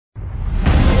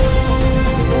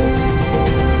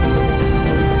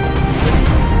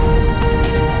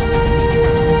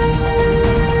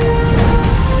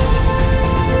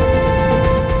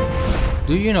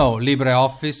Do you know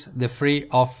LibreOffice, the free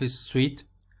Office suite?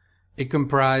 It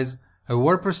comprises a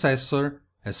word processor,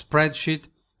 a spreadsheet,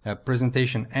 a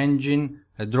presentation engine,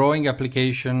 a drawing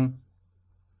application,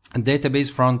 a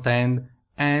database front end,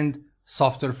 and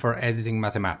software for editing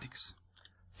mathematics.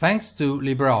 Thanks to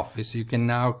LibreOffice, you can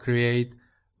now create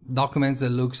documents that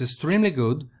looks extremely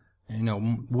good.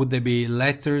 Would they be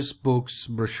letters, books,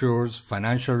 brochures,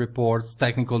 financial reports,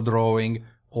 technical drawing,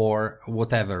 or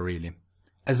whatever really.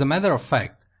 As a matter of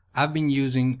fact, I've been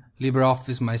using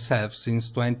LibreOffice myself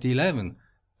since 2011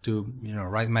 to,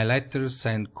 write my letters,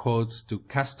 send quotes to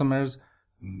customers,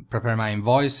 prepare my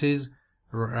invoices,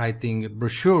 writing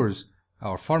brochures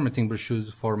or formatting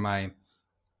brochures for my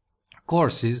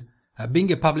courses.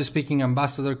 Being a public speaking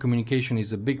ambassador, communication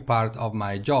is a big part of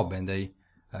my job, and I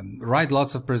write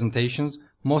lots of presentations.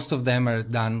 Most of them are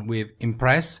done with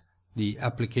Impress, the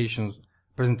application's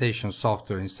presentation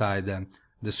software inside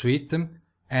the suite.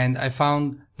 And I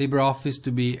found LibreOffice to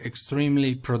be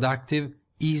extremely productive,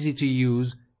 easy to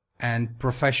use, and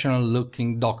professional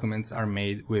looking documents are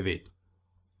made with it.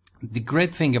 The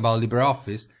great thing about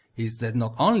LibreOffice is that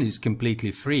not only is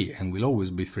completely free and will always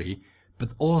be free,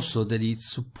 but also that it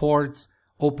supports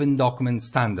open document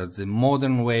standards, a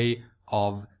modern way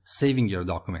of saving your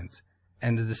documents.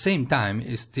 And at the same time,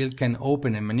 it still can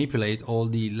open and manipulate all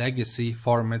the legacy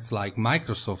formats like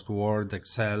Microsoft Word,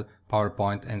 Excel,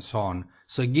 PowerPoint, and so on.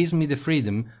 So it gives me the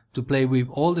freedom to play with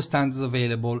all the standards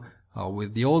available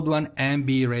with the old one and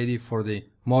be ready for the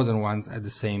modern ones at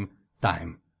the same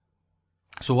time.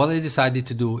 So what I decided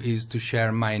to do is to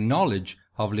share my knowledge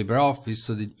of LibreOffice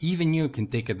so that even you can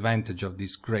take advantage of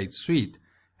this great suite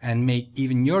and make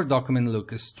even your document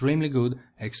look extremely good,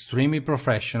 extremely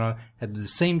professional, at the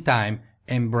same time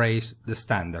embrace the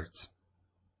standards.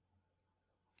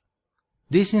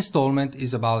 This installment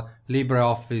is about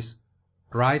LibreOffice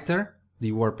Writer,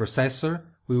 the word processor.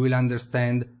 We will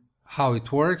understand how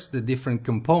it works, the different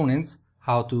components,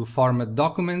 how to format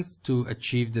documents to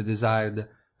achieve the desired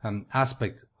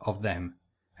aspect of them,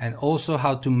 and also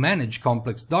how to manage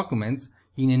complex documents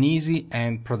in an easy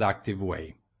and productive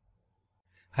way.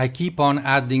 I keep on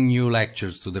adding new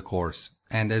lectures to the course,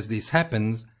 and as this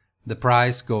happens, the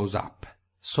price goes up.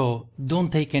 So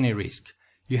don't take any risk.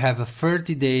 You have a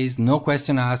 30 days, no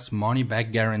question asked, money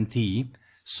back guarantee.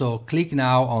 So click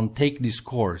now on Take This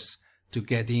Course to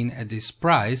get in at this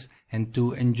price and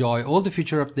to enjoy all the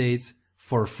future updates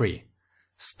for free.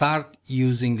 Start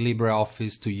using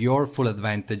LibreOffice to your full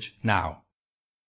advantage now.